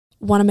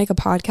Want to make a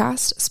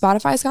podcast?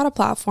 Spotify's got a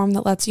platform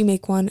that lets you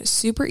make one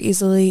super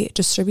easily,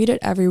 distribute it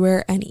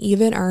everywhere, and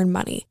even earn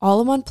money,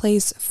 all in one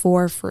place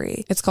for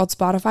free. It's called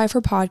Spotify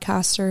for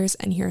Podcasters,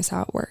 and here's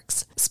how it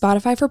works.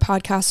 Spotify for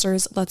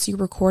Podcasters lets you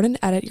record and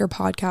edit your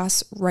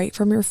podcasts right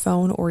from your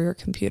phone or your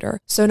computer.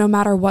 So no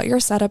matter what your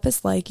setup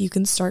is like, you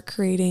can start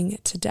creating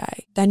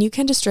today. Then you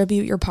can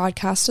distribute your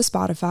podcast to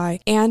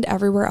Spotify and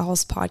everywhere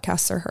else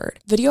podcasts are heard.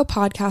 Video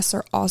podcasts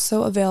are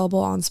also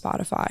available on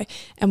Spotify,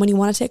 and when you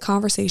want to take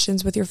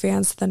conversations with your fans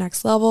to the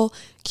next level,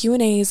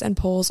 Q&As and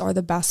polls are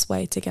the best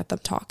way to get them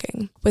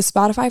talking. With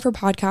Spotify for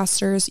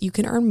Podcasters, you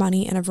can earn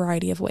money in a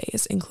variety of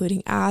ways,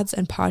 including ads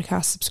and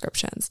podcast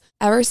subscriptions.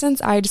 Ever since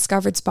I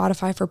discovered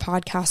Spotify for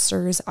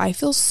Podcasters, I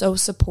feel so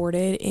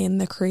supported in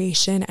the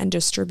creation and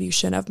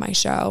distribution of my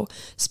show.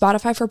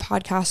 Spotify for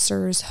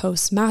Podcasters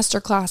hosts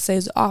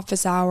masterclasses,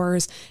 office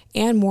hours,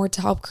 and more to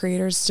help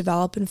creators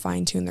develop and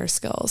fine-tune their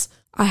skills.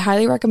 I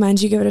highly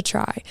recommend you give it a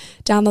try.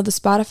 Download the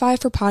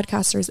Spotify for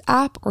Podcasters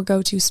app or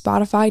go to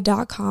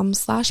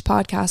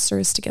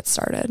spotify.com/podcasters to get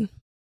started.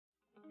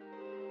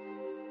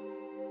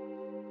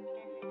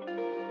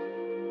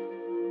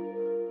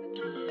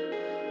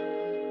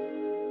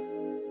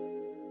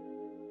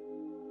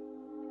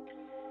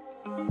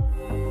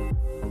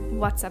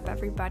 What's up,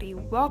 everybody?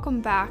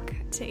 Welcome back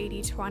to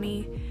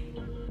 80/20.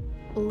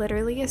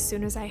 Literally, as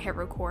soon as I hit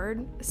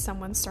record,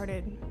 someone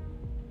started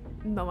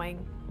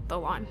mowing the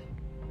lawn.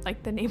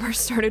 Like, the neighbors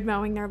started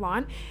mowing their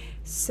lawn.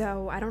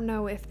 So I don't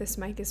know if this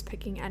mic is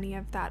picking any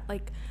of that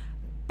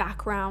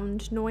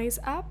background noise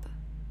up,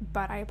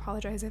 but I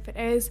apologize if it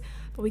is.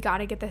 But we got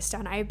to get this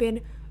done. I've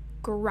been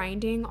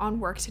grinding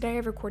on work today.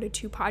 I've recorded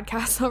 2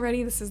 podcasts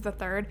already. This is the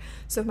 3rd.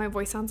 So if my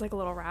voice sounds like a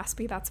little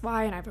raspy, that's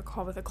why. And I have a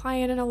call with a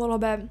client in a little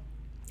bit.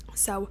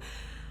 So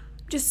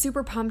just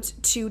super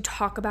pumped to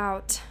talk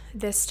about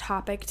this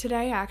topic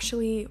today. I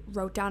actually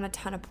wrote down a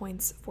ton of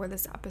points for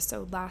this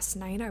episode last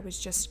night. I was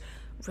just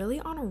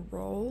really on a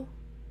roll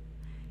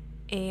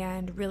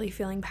and really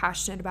feeling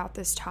passionate about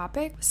this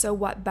topic. So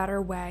what better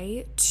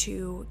way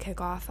to kick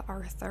off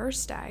our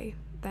Thursday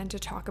than to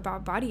talk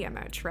about body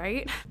image,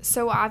 right?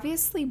 So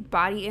obviously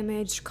body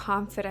image,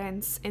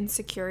 confidence,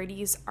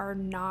 insecurities are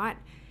not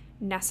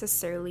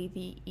necessarily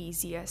the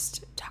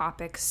easiest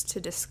topics to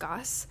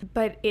discuss,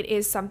 but it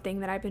is something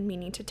that I've been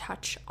meaning to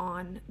touch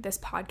on this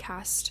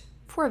podcast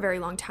for a very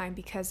long time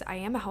because I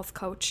am a health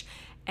coach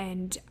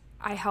and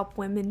I help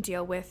women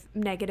deal with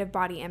negative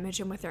body image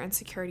and with their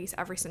insecurities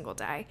every single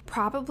day.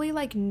 Probably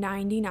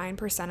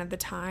 99% of the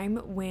time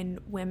when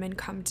women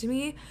come to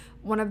me,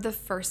 one of the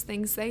first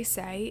things they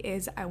say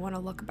is, I want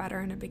to look better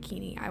in a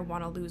bikini. I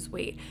want to lose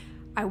weight.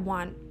 I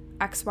want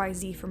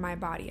XYZ for my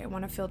body. I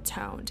want to feel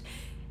toned.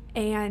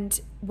 And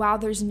while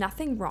there's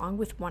nothing wrong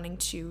with wanting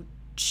to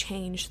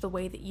change the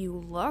way that you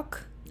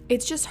look,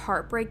 it's just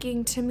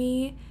heartbreaking to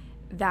me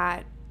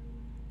that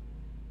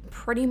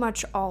pretty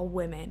much all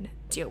women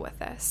deal with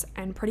this,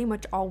 and pretty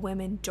much all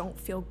women don't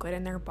feel good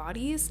in their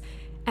bodies,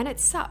 and it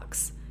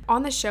sucks.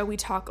 On the show, we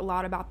talk a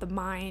lot about the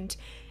mind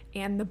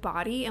and the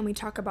body, and we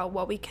talk about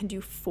what we can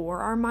do for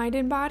our mind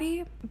and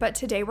body, but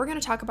today we're going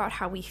to talk about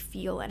how we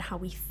feel and how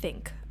we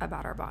think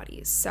about our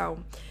bodies.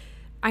 So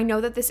I know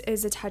that this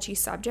is a touchy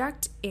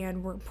subject,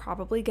 and we're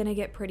probably going to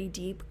get pretty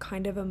deep,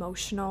 kind of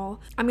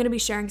emotional. I'm going to be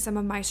sharing some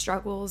of my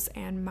struggles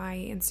and my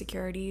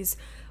insecurities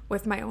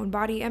with my own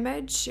body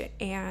image,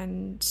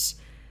 and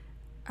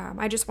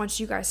I just want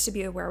you guys to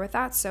be aware with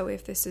that. So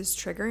if this is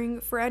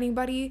triggering for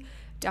anybody,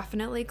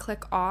 definitely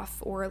click off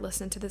or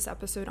listen to this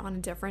episode on a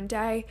different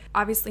day.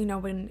 Obviously, no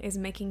one is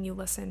making you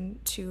listen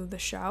to the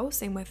show.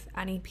 Same with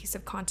any piece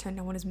of content.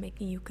 No one is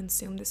making you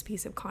consume this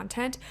piece of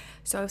content.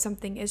 So if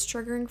something is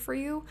triggering for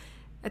you,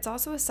 it's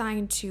also a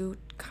sign to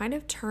kind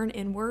of turn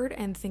inward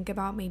and think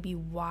about maybe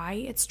why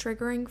it's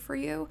triggering for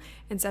you.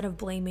 Instead of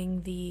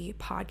blaming the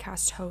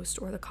podcast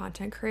host or the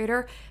content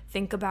creator,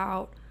 think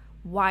about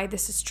why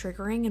this is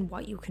triggering and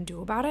what you can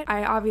do about it.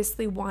 I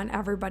obviously want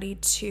everybody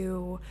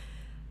to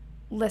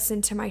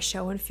listen to my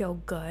show and feel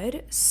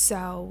good.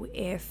 So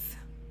if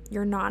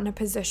you're not in a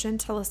position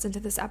to listen to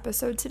this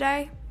episode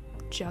today,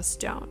 just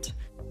don't.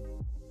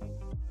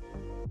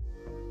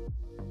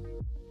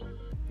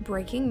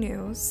 Breaking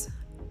news.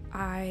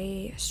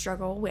 I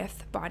struggle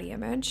with body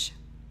image.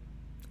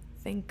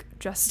 I think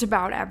just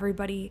about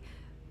everybody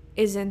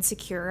is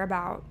insecure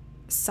about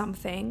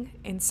something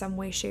in some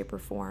way, shape, or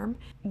form.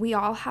 We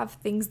all have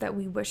things that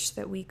we wish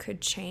that we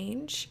could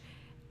change,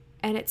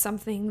 and it's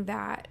something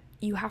that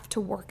you have to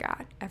work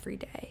at every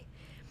day.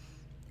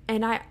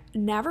 And I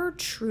never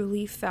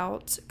truly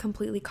felt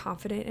completely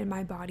confident in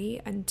my body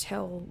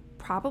until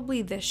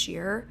probably this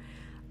year.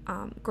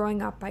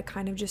 Growing up, I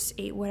kind of just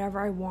ate whatever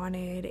I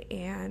wanted,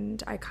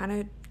 and I kind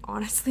of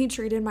honestly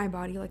treated my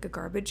body like a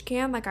garbage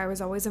can. I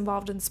was always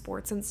involved in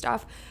sports and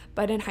stuff,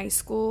 but in high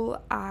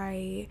school,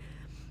 I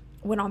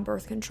went on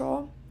birth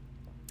control,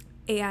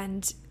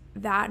 and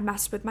that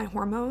messed with my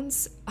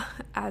hormones,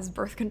 as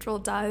birth control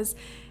does,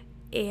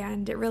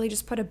 and it really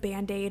just put a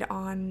Band-Aid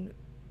on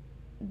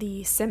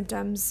the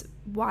symptoms,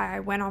 why I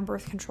went on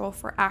birth control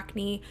for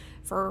acne,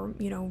 for,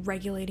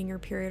 regulating your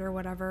period or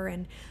whatever.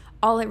 And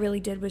all it really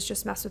did was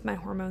just mess with my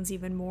hormones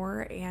even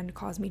more and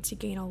cause me to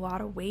gain a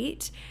lot of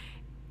weight.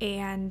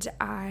 And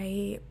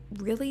I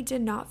really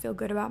did not feel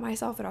good about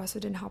myself. It also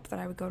didn't help that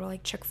I would go to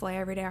like Chick-fil-A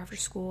every day after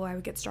school. I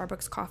would get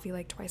Starbucks coffee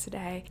like twice a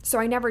day. So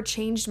I never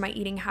changed my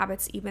eating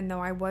habits, even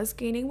though I was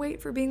gaining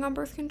weight for being on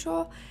birth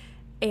control.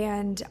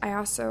 And I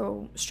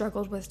also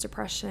struggled with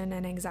depression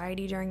and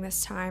anxiety during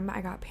this time.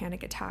 I got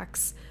panic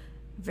attacks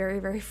very,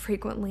 very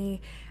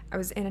frequently. I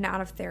was in and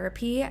out of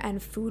therapy,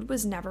 and food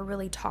was never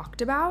really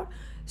talked about.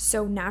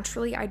 So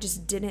naturally, I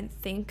just didn't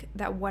think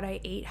that what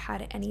I ate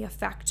had any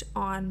effect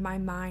on my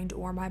mind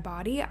or my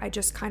body. I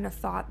just kind of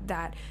thought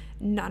that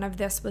none of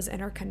this was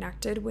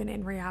interconnected, when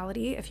in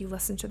reality, if you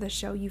listen to the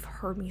show, you've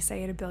heard me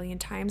say it a billion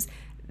times,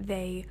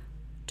 they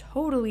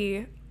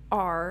totally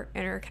are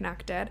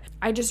interconnected.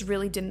 I just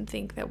really didn't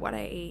think that what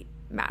I ate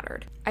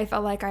mattered. I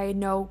felt like I had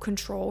no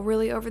control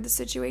really over the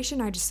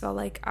situation. I just felt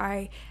like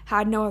I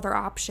had no other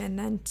option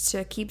than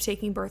to keep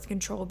taking birth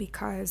control,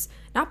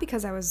 not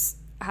because I was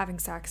having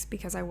sex,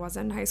 because I was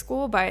in high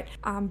school, but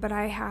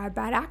I had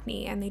bad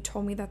acne, and they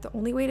told me that the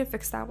only way to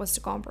fix that was to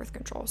go on birth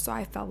control. So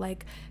I felt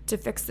like to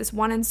fix this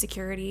one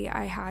insecurity,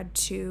 I had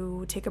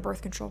to take a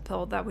birth control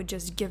pill that would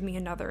just give me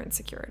another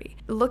insecurity.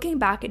 Looking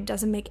back, it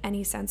doesn't make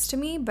any sense to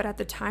me, but at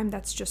the time,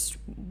 that's just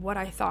what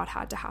I thought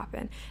had to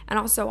happen. And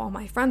also, all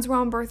my friends were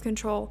on birth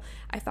control.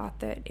 I thought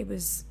that it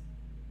was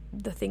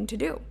the thing to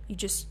do.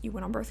 You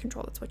went on birth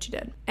control. That's what you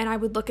did. And I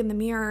would look in the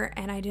mirror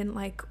and I didn't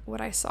like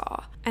what I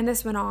saw. And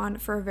this went on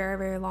for a very,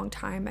 very long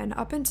time. And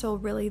up until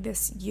really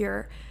this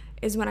year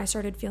is when I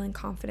started feeling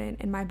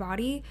confident in my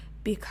body,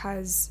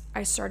 because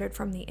I started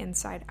from the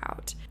inside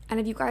out. And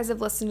if you guys have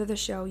listened to the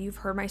show, you've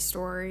heard my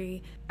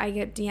story. I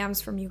get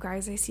DMs from you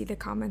guys. I see the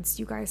comments.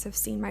 You guys have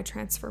seen my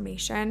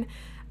transformation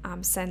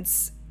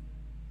since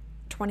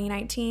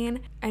 2019.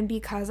 And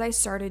because I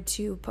started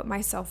to put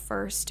myself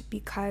first,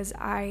 because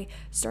I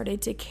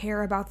started to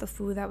care about the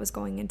food that was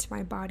going into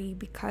my body,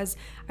 because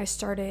I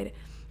started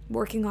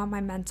working on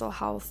my mental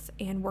health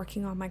and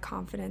working on my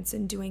confidence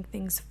and doing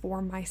things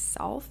for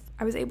myself,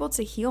 I was able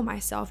to heal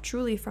myself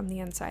truly from the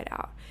inside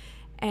out.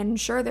 And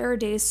sure, there are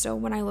days still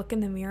when I look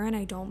in the mirror and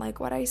I don't like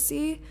what I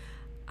see.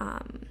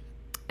 And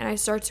I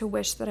start to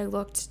wish that I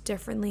looked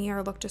differently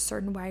or looked a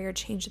certain way or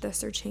changed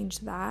this or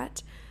changed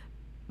that.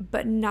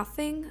 But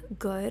nothing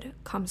good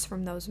comes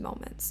from those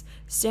moments.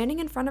 Standing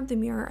in front of the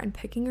mirror and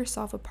picking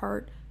yourself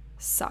apart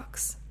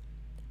sucks.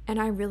 And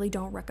I really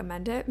don't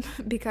recommend it,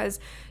 because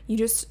you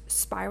just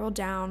spiral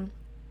down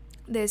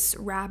this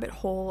rabbit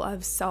hole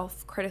of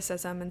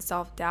self-criticism and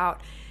self-doubt.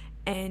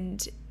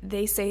 And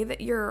they say that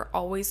you're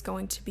always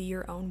going to be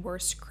your own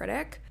worst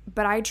critic,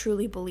 but I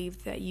truly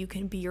believe that you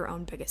can be your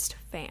own biggest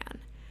fan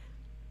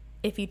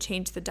if you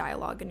change the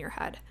dialogue in your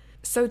head.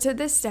 So to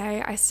this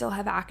day, I still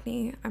have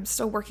acne. I'm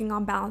still working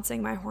on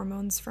balancing my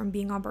hormones from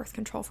being on birth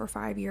control for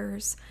 5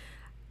 years.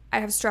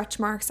 I have stretch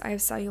marks, I have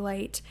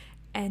cellulite,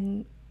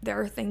 and there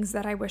are things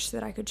that I wish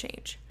that I could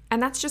change.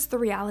 And that's just the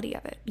reality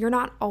of it. You're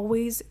not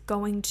always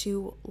going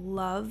to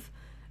love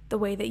the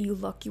way that you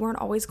look. You aren't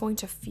always going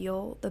to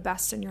feel the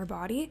best in your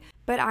body.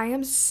 But I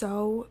am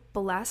so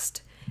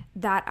blessed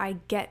that I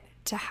get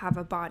to have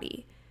a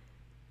body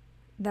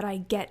that I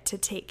get to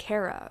take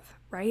care of,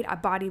 right? A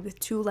body with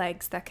 2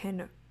 legs that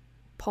can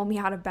pull me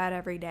out of bed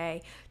every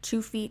day, 2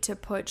 feet to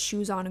put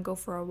shoes on and go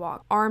for a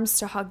walk, arms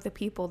to hug the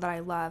people that I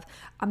love,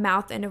 a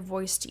mouth and a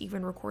voice to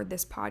even record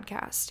this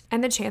podcast.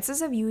 And the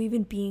chances of you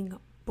even being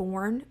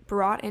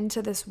brought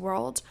into this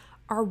world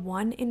are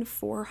 1 in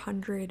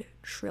 400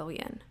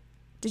 trillion.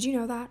 Did you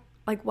know that?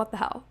 Like, what the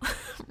hell?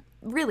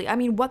 Really, I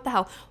mean, what the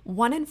hell?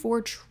 1 in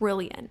 4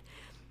 trillion.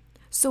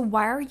 So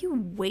why are you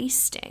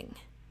wasting?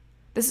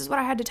 This is what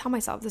I had to tell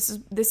myself. This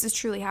is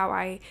truly how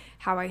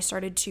I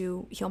started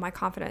to heal my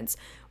confidence.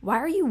 Why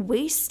are you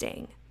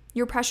wasting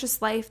your precious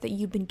life that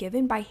you've been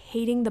given by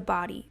hating the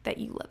body that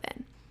you live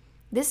in?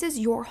 This is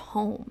your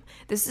home.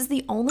 This is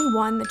the only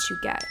one that you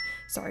get.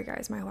 Sorry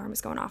guys, my alarm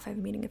is going off. I have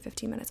a meeting in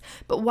 15 minutes.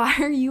 But why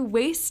are you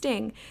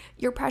wasting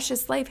your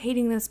precious life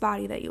hating this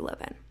body that you live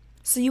in?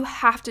 So you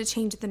have to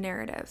change the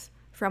narrative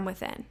from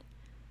within.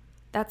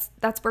 That's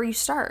where you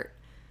start.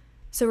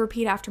 So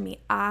repeat after me.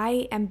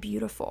 I am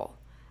beautiful.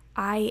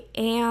 I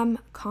am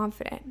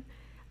confident.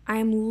 I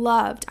am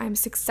loved. I'm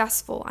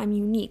successful. I'm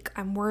unique.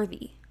 I'm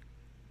worthy.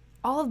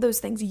 All of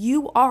those things.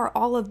 You are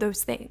all of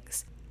those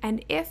things.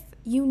 And if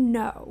you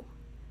know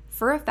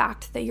for a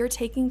fact that you're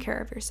taking care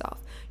of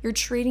yourself, you're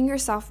treating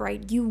yourself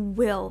right, you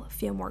will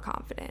feel more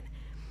confident.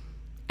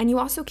 And you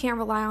also can't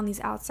rely on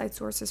these outside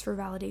sources for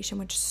validation,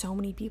 which so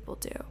many people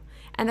do.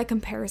 And the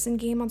comparison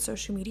game on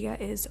social media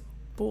is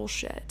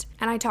bullshit.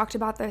 And I talked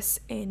about this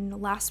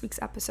in last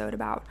week's episode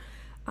about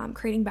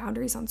creating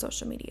boundaries on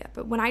social media.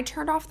 But when I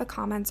turned off the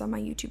comments on my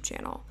YouTube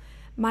channel,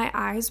 my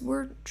eyes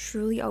were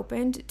truly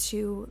opened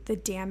to the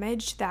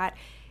damage that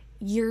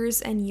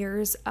years and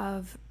years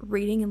of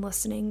reading and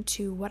listening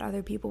to what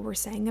other people were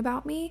saying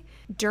about me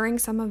during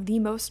some of the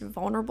most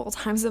vulnerable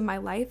times of my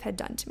life had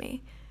done to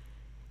me.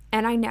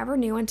 And I never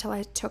knew until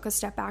I took a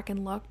step back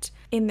and looked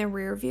in the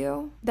rear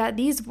view that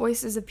these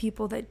voices of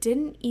people that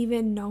didn't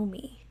even know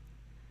me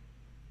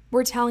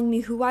were telling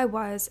me who I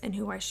was and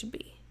who I should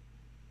be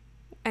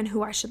and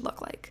who I should look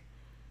like.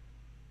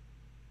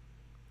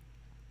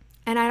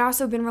 And I'd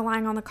also been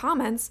relying on the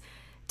comments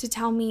to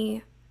tell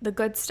me the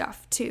good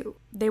stuff too.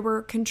 They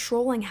were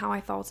controlling how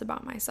I felt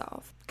about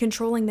myself,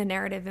 controlling the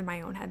narrative in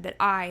my own head that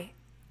I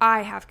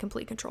have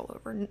complete control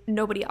over,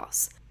 nobody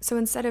else. So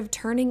instead of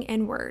turning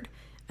inward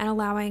and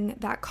allowing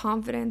that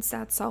confidence,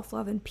 that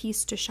self-love and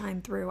peace to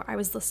shine through, I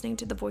was listening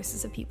to the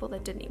voices of people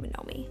that didn't even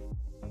know me.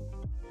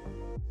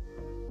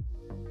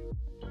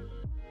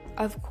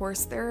 Of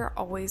course, there are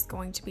always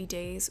going to be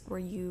days where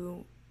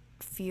you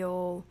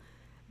feel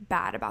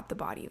bad about the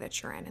body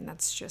that you're in, and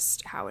that's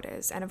just how it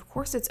is. And of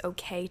course, it's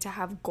okay to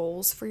have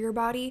goals for your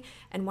body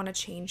and want to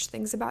change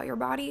things about your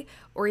body,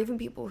 or even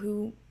people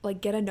who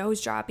like get a nose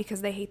job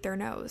because they hate their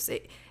nose.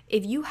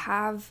 If you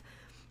have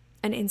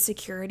an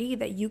insecurity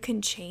that you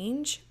can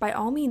change, by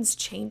all means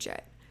change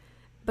it.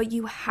 But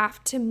you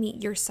have to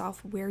meet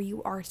yourself where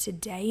you are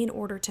today in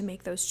order to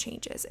make those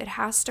changes. It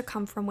has to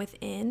come from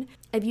within.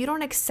 If you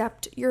don't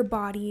accept your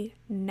body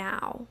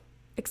now,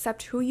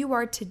 accept who you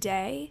are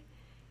today,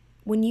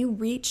 when you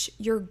reach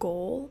your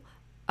goal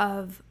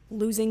of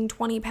losing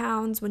 20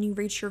 pounds, when you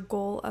reach your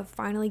goal of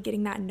finally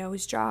getting that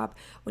nose job,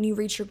 when you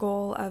reach your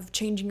goal of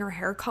changing your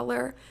hair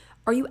color,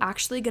 are you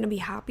actually going to be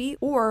happy,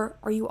 or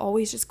are you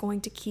always just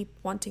going to keep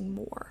wanting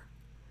more?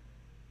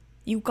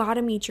 You got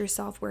to meet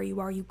yourself where you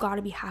are. You got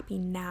to be happy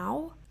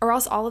now, or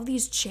else all of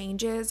these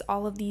changes,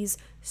 all of these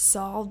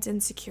solved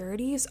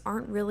insecurities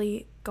aren't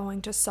really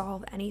going to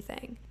solve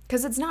anything.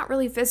 Because it's not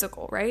really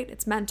physical, right?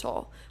 It's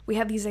mental. We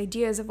have these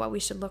ideas of what we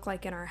should look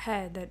like in our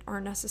head that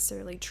aren't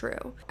necessarily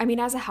true. I mean,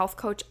 as a health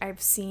coach,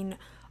 I've seen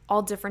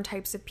all different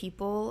types of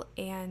people,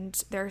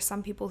 and there are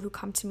some people who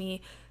come to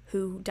me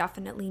who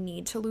definitely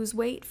need to lose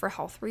weight for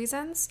health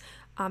reasons.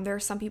 There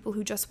are some people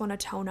who just want to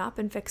tone up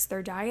and fix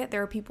their diet.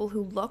 There are people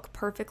who look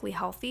perfectly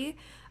healthy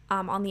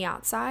on the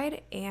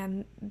outside,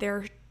 and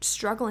they're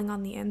struggling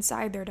on the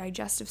inside. Their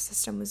digestive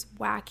system is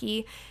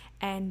wacky,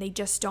 and they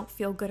just don't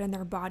feel good in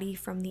their body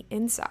from the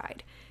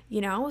inside,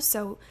 you know?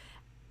 So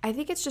I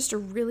think it's just a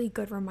really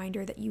good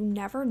reminder that you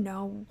never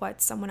know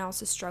what someone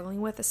else is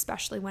struggling with,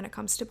 especially when it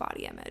comes to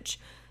body image.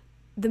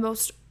 The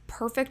most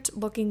perfect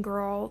looking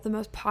girl, the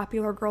most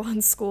popular girl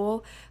in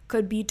school,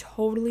 could be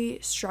totally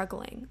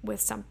struggling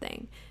with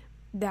something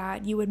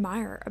that you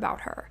admire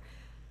about her.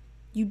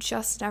 You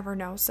just never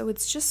know. So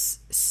it's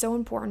just so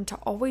important to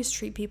always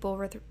treat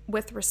people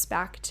with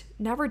respect,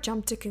 never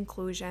jump to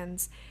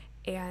conclusions,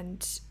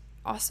 and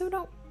also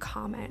don't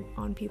comment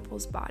on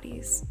people's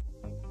bodies.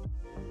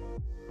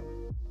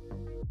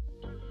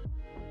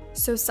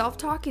 So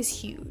self-talk is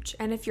huge,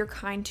 and if you're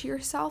kind to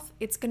yourself,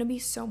 it's going to be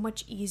so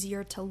much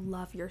easier to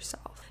love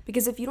yourself.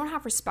 Because if you don't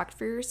have respect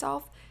for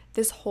yourself,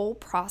 this whole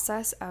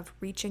process of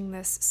reaching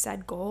this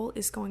said goal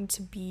is going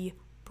to be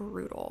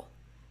brutal,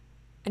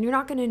 and you're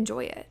not going to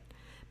enjoy it.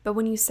 But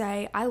when you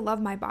say, I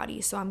love my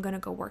body, so I'm going to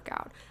go work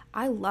out.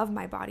 I love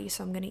my body,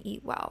 so I'm going to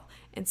eat well,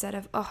 instead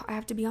of, oh, I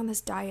have to be on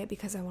this diet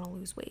because I want to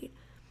lose weight.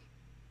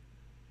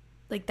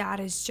 Like, that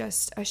is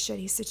just a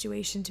shitty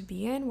situation to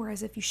be in.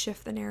 Whereas if you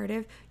shift the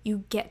narrative,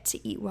 you get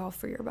to eat well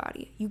for your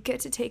body. You get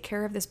to take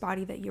care of this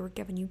body that you were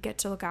given. You get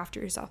to look after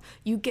yourself.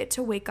 You get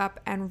to wake up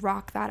and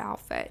rock that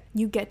outfit.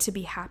 You get to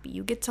be happy.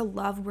 You get to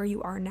love where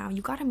you are now.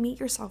 You got to meet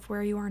yourself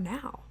where you are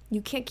now.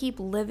 You can't keep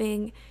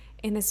living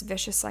in this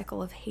vicious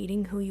cycle of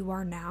hating who you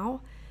are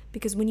now,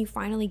 because when you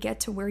finally get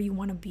to where you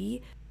want to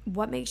be,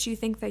 what makes you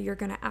think that you're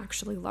going to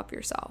actually love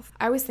yourself?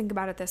 I always think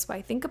about it this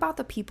way. Think about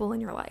the people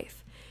in your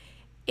life.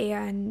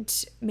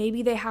 And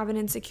maybe they have an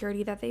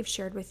insecurity that they've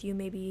shared with you.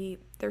 Maybe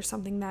there's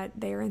something that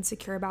they're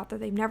insecure about that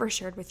they've never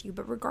shared with you.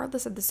 But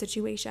regardless of the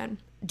situation,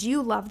 do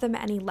you love them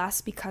any less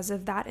because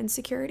of that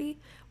insecurity?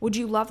 Would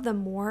you love them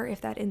more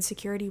if that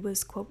insecurity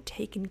was, quote,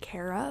 taken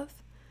care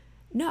of?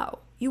 No,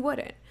 you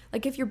wouldn't.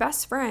 Like, if your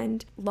best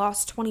friend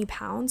lost 20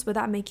 pounds, would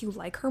that make you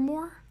like her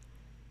more?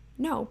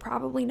 No,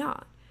 probably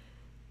not.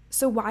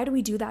 So why do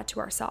we do that to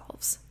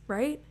ourselves,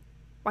 right?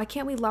 Why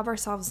can't we love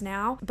ourselves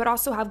now, but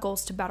also have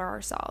goals to better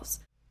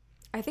ourselves?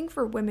 I think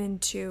for women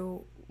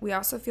too, we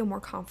also feel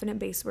more confident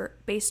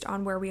based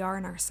on where we are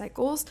in our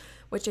cycles,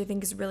 which I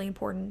think is really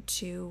important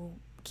to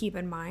keep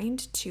in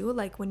mind too.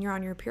 Like, when you're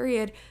on your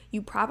period,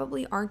 you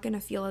probably aren't going to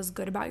feel as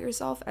good about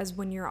yourself as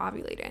when you're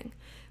ovulating.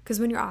 Because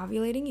when you're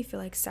ovulating, you feel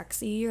like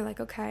sexy. You're like,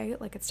 okay,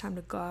 like it's time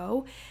to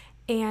go.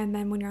 And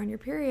then when you're on your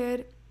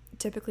period,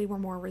 typically we're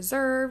more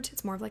reserved.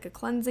 It's more of like a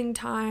cleansing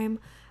time.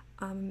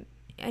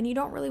 And you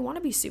don't really want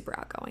to be super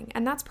outgoing,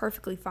 and that's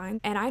perfectly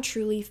fine. And I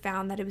truly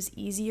found that it was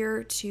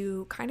easier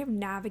to kind of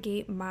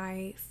navigate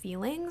my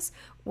feelings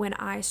when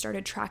I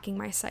started tracking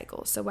my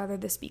cycle. So whether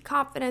this be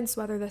confidence,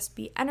 whether this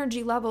be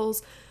energy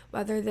levels,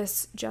 whether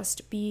this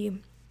just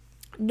be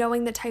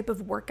knowing the type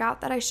of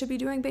workout that I should be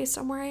doing based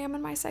on where I am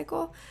in my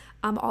cycle,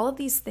 all of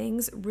these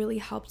things really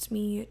helped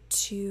me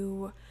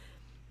to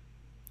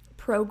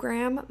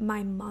program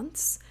my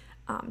months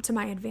to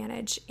my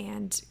advantage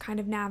and kind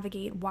of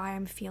navigate why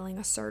I'm feeling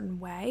a certain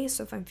way.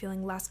 So if I'm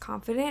feeling less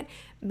confident,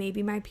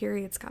 maybe my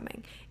period's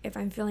coming. If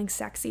I'm feeling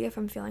sexy, if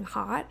I'm feeling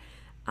hot,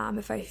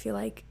 if I feel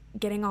like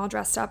getting all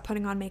dressed up,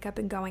 putting on makeup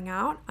and going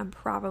out, I'm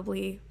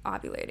probably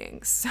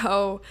ovulating.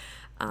 So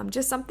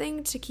just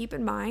something to keep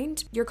in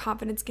mind. Your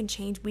confidence can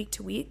change week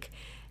to week,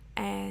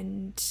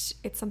 and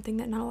it's something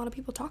that not a lot of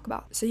people talk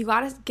about. So you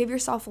got to give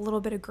yourself a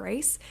little bit of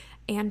grace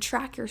and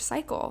track your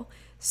cycle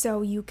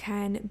so you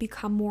can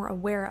become more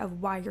aware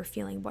of why you're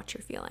feeling what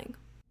you're feeling.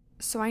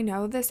 So I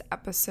know this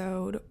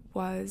episode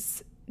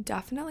was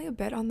definitely a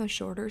bit on the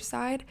shorter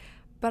side,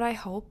 but I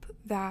hope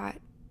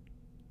that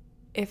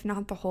if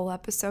not the whole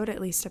episode, at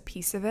least a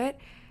piece of it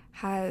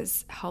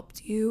has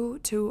helped you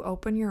to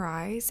open your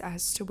eyes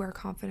as to where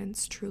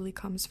confidence truly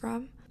comes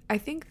from. I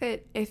think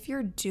that if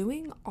you're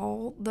doing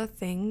all the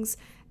things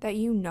that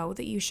you know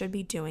that you should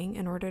be doing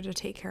in order to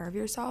take care of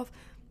yourself,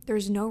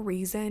 there's no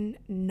reason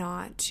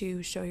not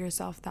to show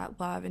yourself that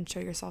love and show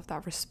yourself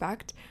that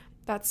respect,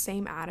 that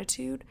same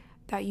attitude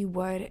that you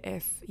would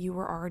if you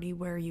were already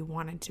where you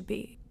wanted to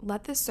be.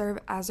 Let this serve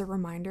as a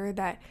reminder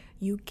that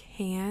you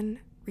can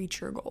reach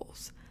your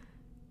goals.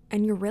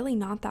 And you're really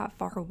not that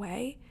far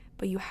away,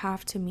 but you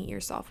have to meet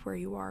yourself where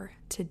you are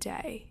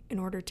today in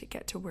order to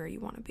get to where you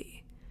want to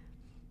be.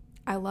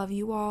 I love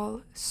you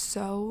all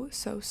so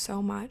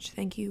much.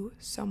 Thank you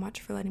so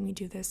much for letting me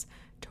do this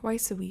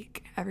twice a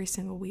week, every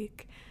single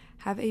week.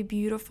 Have a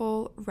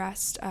beautiful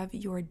rest of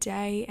your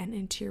day and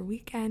into your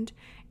weekend,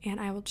 and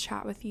I will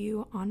chat with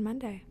you on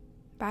Monday.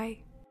 Bye.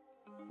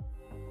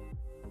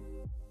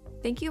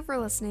 Thank you for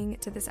listening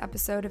to this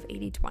episode of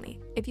 80/20.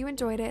 If you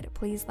enjoyed it,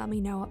 please let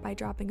me know by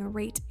dropping a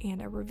rate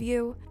and a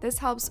review. This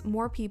helps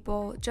more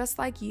people just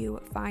like you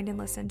find and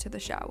listen to the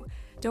show.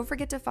 Don't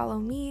forget to follow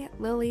me,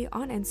 Lily,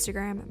 on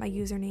Instagram. My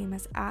username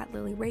is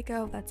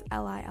 @LilyRakow. That's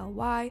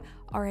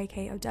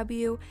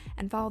LILYRAKOW.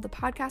 And follow the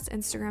podcast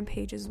Instagram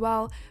page as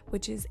well,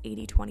 which is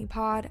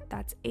 8020pod.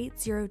 That's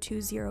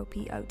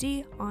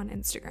 8020pod on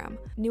Instagram.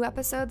 New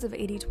episodes of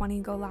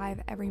 80/20 go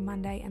live every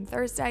Monday and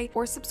Thursday,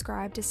 or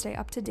subscribe to stay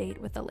up to date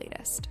with the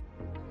latest.